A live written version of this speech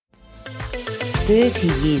30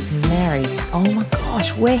 years married. Oh my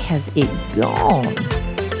gosh, where has it gone?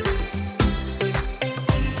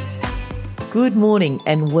 Good morning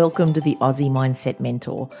and welcome to the Aussie Mindset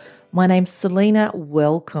Mentor. My name's Selena.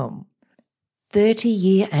 Welcome.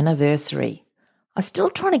 30-year anniversary. I'm still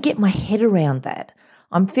trying to get my head around that.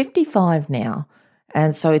 I'm 55 now,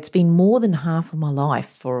 and so it's been more than half of my life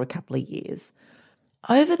for a couple of years.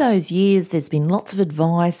 Over those years, there's been lots of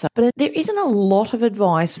advice, but there isn't a lot of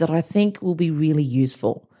advice that I think will be really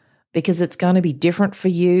useful because it's going to be different for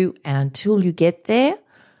you, and until you get there,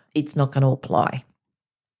 it's not going to apply.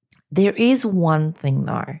 There is one thing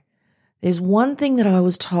though. There's one thing that I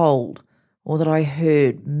was told or that I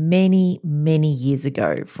heard many, many years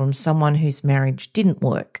ago from someone whose marriage didn't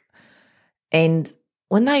work. And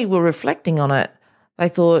when they were reflecting on it, they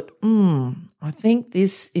thought, I think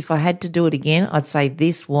this, if I had to do it again, I'd say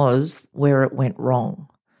this was where it went wrong.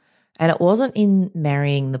 And it wasn't in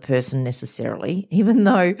marrying the person necessarily, even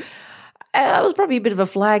though it was probably a bit of a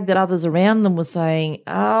flag that others around them were saying,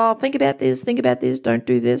 oh, think about this, don't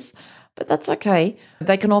do this. But that's okay.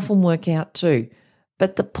 They can often work out too.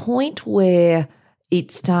 But the point where it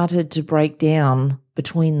started to break down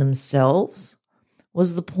between themselves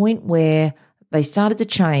was the point where they started to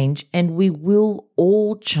change, and we will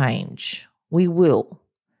all change. We will.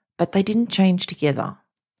 But they didn't change together.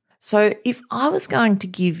 So if I was going to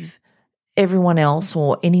give everyone else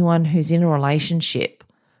or anyone who's in a relationship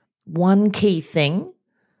one key thing,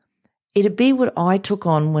 it'd be what I took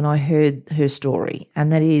on when I heard her story,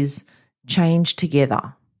 and that is change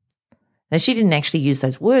together. Now, she didn't actually use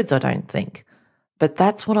those words, I don't think, but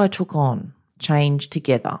that's what I took on, change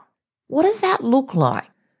together. What does that look like?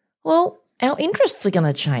 Well, our interests are going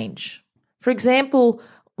to change. For example,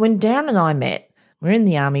 when Darren and I met, we're in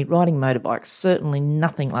the army riding motorbikes, certainly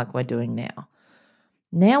nothing like we're doing now.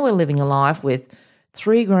 Now we're living a life with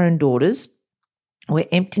 3 grown daughters. We're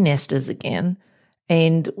empty nesters again,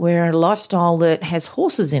 and we're a lifestyle that has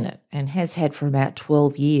horses in it and has had for about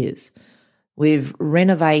 12 years. We've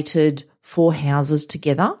renovated 4 houses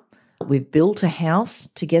together. We've built a house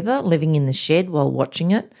together, living in the shed while watching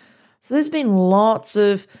it. So there's been lots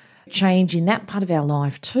of change in that part of our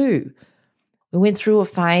life too. We went through a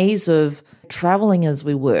phase of travelling as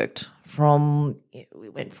we worked. We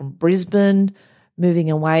went from Brisbane, moving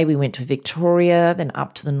away, we went to Victoria, then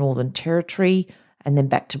up to the Northern Territory, and then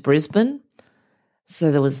back to Brisbane.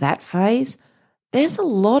 So there was that phase. There's a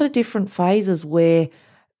lot of different phases where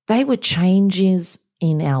they were changes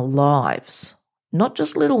in our lives, not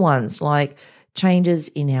just little ones, like changes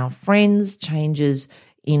in our friends, changes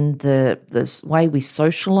in the way we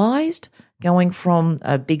socialised, going from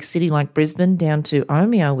a big city like Brisbane down to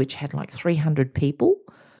Omeo, which had like 300 people.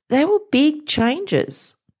 They were big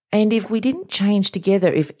changes. And if we didn't change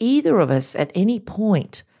together, if either of us at any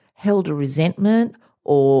point held a resentment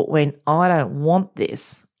or went, I don't want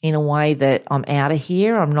this, in a way that I'm out of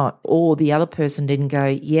here, I'm not, or the other person didn't go,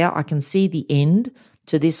 yeah, I can see the end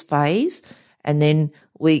to this phase, and then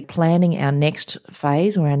we planning our next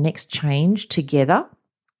phase or our next change together,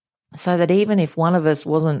 so that even if one of us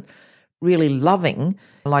wasn't really loving,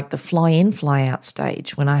 like the fly-in, fly-out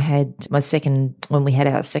stage when we had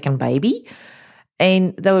our second baby,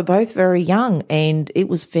 and they were both very young and it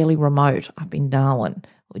was fairly remote up in Darwin.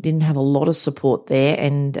 We didn't have a lot of support there,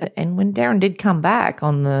 and when Darren did come back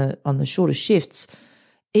on the shorter shifts,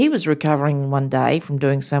 he was recovering one day from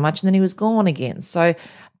doing so much and then he was gone again. So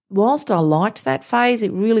whilst I liked that phase,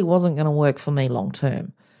 it really wasn't going to work for me long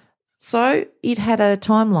term. So it had a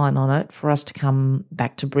timeline on it for us to come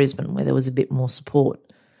back to Brisbane where there was a bit more support.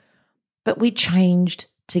 But we changed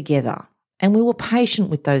together and we were patient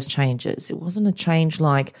with those changes. It wasn't a change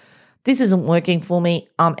like, this isn't working for me,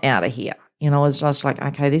 I'm out of here. You know, it was just like,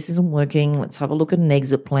 okay, this isn't working, let's have a look at an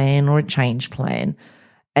exit plan or a change plan.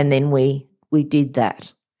 And then we did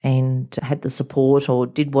that and had the support or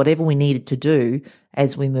did whatever we needed to do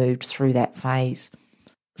as we moved through that phase.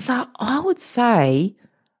 So I would say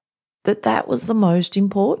that was the most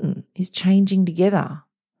important, is changing together.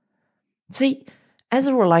 See, as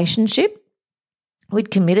a relationship, we'd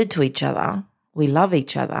committed to each other. We love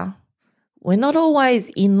each other. We're not always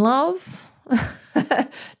in love.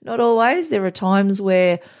 Not always. There are times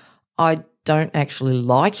where I don't actually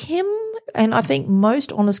like him. And I think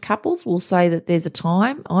most honest couples will say that there's a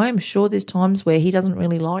time. I am sure there's times where he doesn't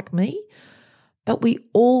really like me. But we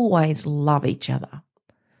always love each other.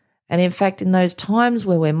 And in fact, in those times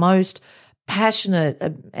where we're most passionate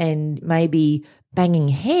and maybe banging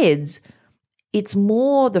heads, it's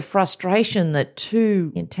more the frustration that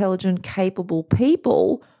 2 intelligent, capable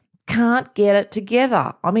people can't get it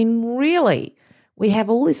together. I mean, really, we have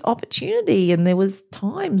all this opportunity, and there was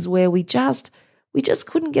times where we just We just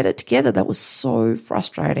couldn't get it together. That was so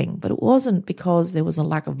frustrating, but it wasn't because there was a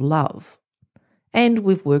lack of love. And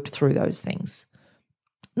we've worked through those things.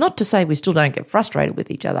 Not to say we still don't get frustrated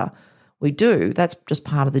with each other. We do. That's just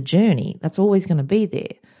part of the journey. That's always going to be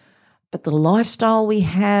there. But the lifestyle we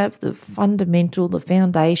have, the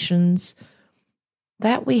foundations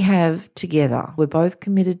that we have together, we're both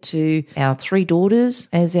committed to our 3 daughters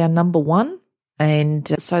as our number one.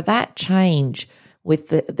 And so that change with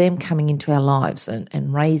them coming into our lives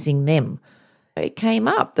and raising them, it came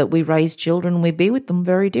up that we raise children and we be with them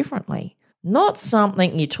very differently. Not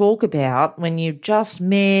something you talk about when you just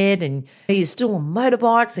met and you're still on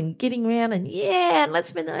motorbikes and getting around and let's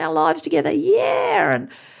spend our lives together, and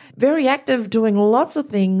very active doing lots of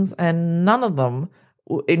things, and none of them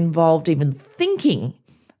involved even thinking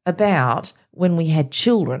about when we had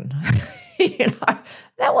children.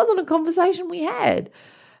 That wasn't a conversation we had.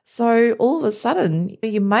 So all of a sudden,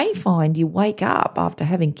 you may find you wake up after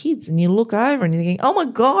having kids and you look over and you're thinking, oh my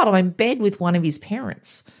God, I'm in bed with one of his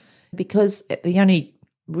parents. Because the only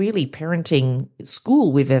really parenting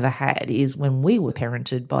school we've ever had is when we were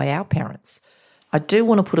parented by our parents. I do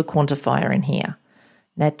want to put a quantifier in here.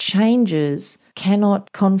 Now, changes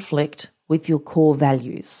cannot conflict with your core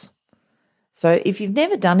values. So if you've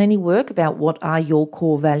never done any work about what are your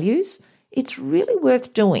core values, it's really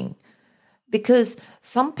worth doing, because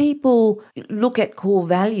some people look at core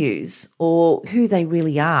values or who they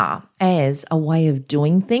really are as a way of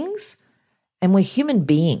doing things, and we're human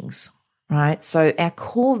beings, right? So our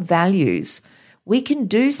core values, we can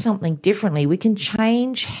do something differently. We can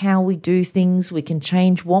change how we do things. We can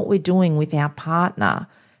change what we're doing with our partner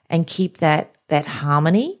and keep that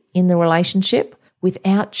harmony in the relationship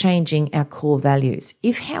without changing our core values.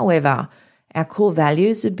 If, however, our core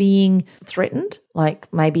values are being threatened,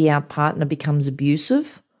 like maybe our partner becomes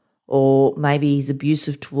abusive, or maybe he's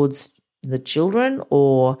abusive towards the children,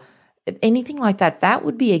 or anything like that, that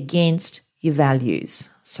would be against your values.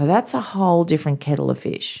 So that's a whole different kettle of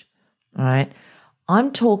fish, all right?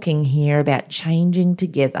 I'm talking here about changing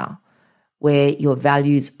together where your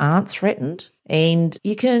values aren't threatened, and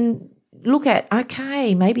you can look at,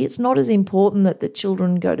 okay, maybe it's not as important that the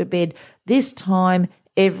children go to bed this time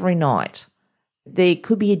every night. There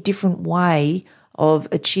could be a different way of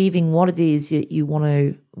achieving what it is that you want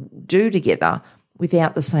to do together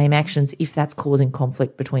without the same actions if that's causing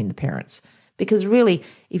conflict between the parents. Because really,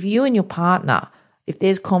 if you and your partner, if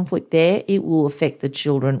there's conflict there, it will affect the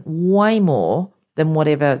children way more than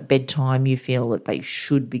whatever bedtime you feel that they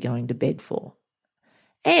should be going to bed for.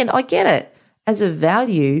 And I get it. As a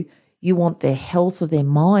value, you want their health of their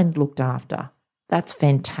mind looked after. That's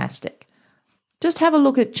fantastic. Just have a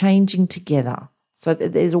look at changing together so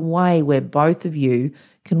that there's a way where both of you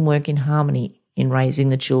can work in harmony in raising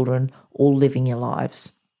the children or living your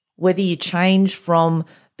lives. Whether you change from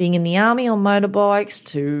being in the army on motorbikes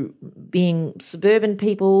to being suburban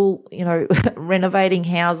people, renovating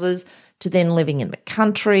houses, to then living in the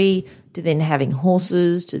country, to then having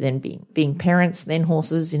horses, to then being parents, then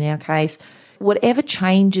horses in our case. Whatever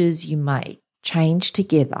changes you make, change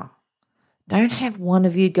together. Don't have one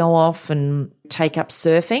of you go off and take up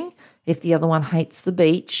surfing if the other one hates the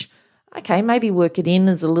beach. Okay, maybe work it in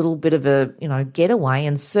as a little bit of a, getaway,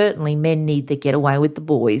 and certainly men need the getaway with the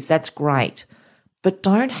boys. That's great. But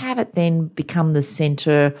don't have it then become the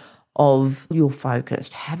center of your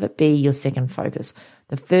focus. Have it be your second focus.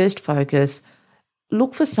 The first focus,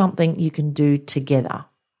 look for something you can do together.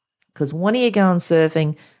 Because one of you going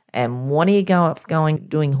surfing and one of you going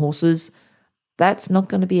doing horses, that's not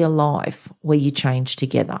going to be a life where you change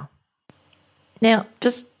together. Now,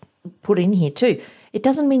 just put in here too, it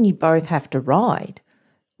doesn't mean you both have to ride.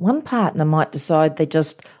 One partner might decide they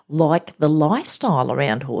just like the lifestyle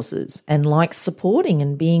around horses and like supporting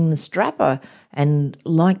and being the strapper and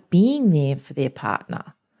like being there for their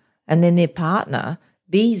partner. And then their partner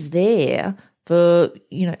be's there for,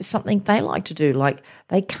 something they like to do. Like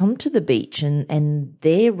they come to the beach and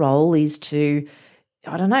their role is to,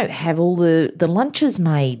 have all the lunches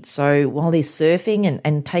made. So while they're surfing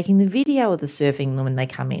and taking the video of the surfing when they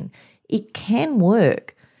come in, it can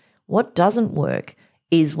work. What doesn't work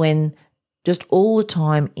is when just all the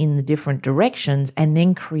time in the different directions and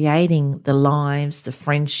then creating the lives, the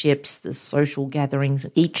friendships, the social gatherings,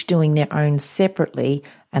 each doing their own separately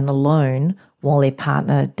and alone while their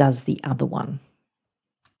partner does the other one.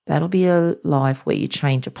 That'll be a life where you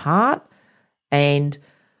change apart, and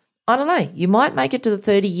I don't know, you might make it to the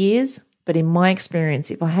 30 years, but in my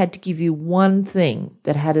experience, if I had to give you one thing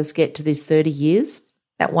that had us get to this 30 years,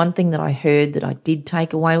 that one thing that I heard that I did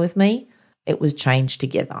take away with me, it was change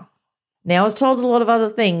together. Now, I was told a lot of other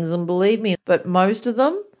things, and believe me, but most of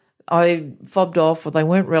them I fobbed off or they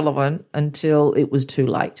weren't relevant until it was too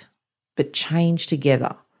late. But change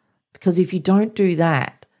together. Because if you don't do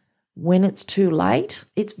that, when it's too late,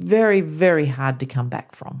 it's very, very hard to come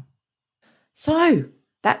back from. So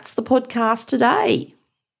that's the podcast today.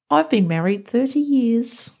 I've been married 30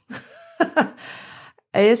 years.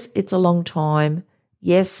 Yes, it's a long time.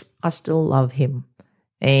 Yes, I still love him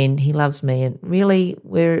and he loves me. And really,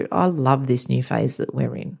 I love this new phase that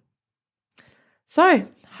we're in. So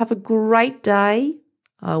have a great day.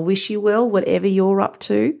 I wish you well, whatever you're up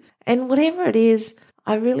to. And whatever it is,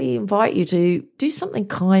 I really invite you to do something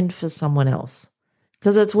kind for someone else,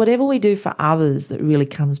 because it's whatever we do for others that really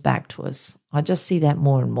comes back to us. I just see that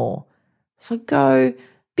more and more. So go,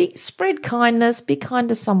 spread kindness, be kind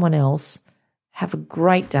to someone else. Have a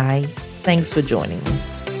great day. Thanks for joining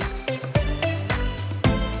me.